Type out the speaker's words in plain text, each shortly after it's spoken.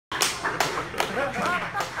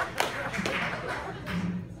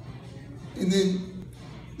And then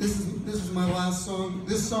this is my last song.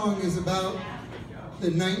 This song is about the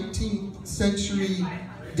 19th century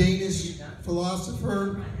Danish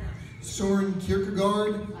philosopher Soren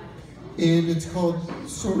Kierkegaard, and it's called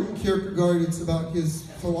Soren Kierkegaard. It's about his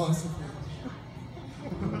philosophy.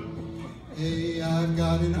 Hey, I've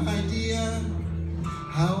got an idea.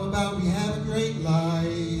 How about we have a great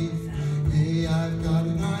life? Hey, I've got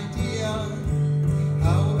an idea.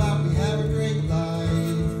 How about we have a great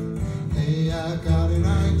life? Hey, I've got an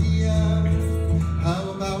idea.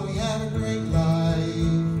 How about we have a great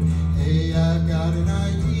life? Hey, I've got an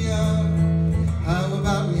idea. How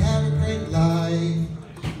about we have a great life?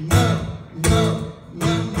 No, no,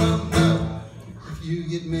 no, no, no. If you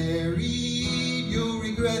get married, you'll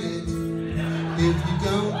regret it. If you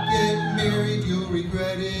don't get married, you'll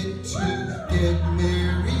regret it too. Get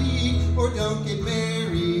married or don't get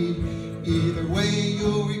married. Either way,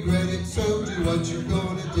 you'll regret it, so do what you're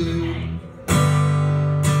gonna do.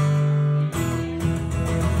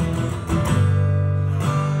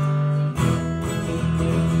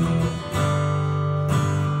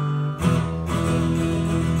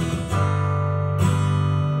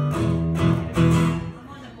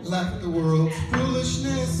 Laugh at the world's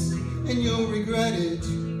foolishness and you'll regret it.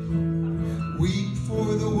 Weep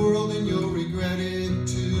for the world and you'll regret it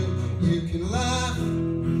too. You can laugh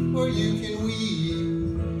or you can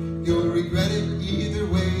weep. You'll regret it either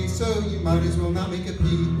way, so you might as well not make a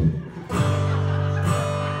peep.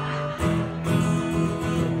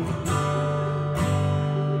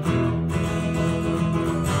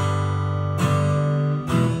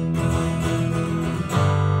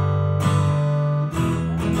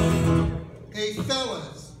 Hey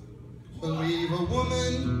fellas, believe a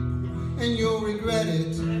woman and you'll regret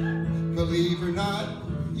it. Believe or not,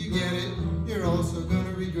 you get it, you're also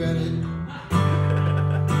gonna regret it.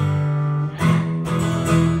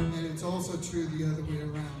 And it's also true the other way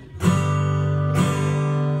around.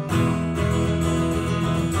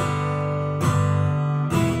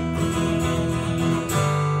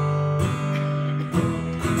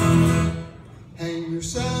 Hang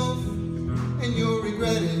yourself and you'll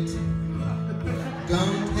regret it.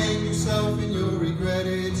 Don't hang yourself and you'll regret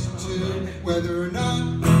it too. Whether or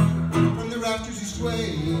not from the rafters you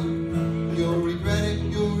sway, you'll regret it,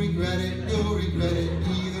 you'll regret it, you'll regret it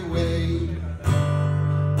either way.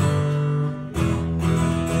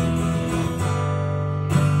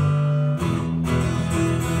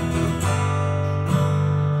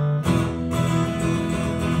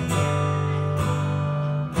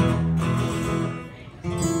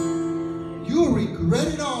 You'll regret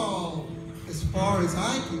it all, as far as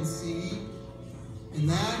I can see. And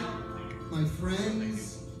that, my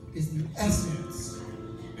friends, is the essence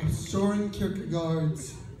of Soren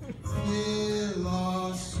Kierkegaard's philosophy.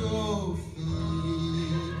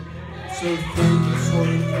 So thank you,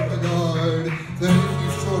 Soren Kierkegaard.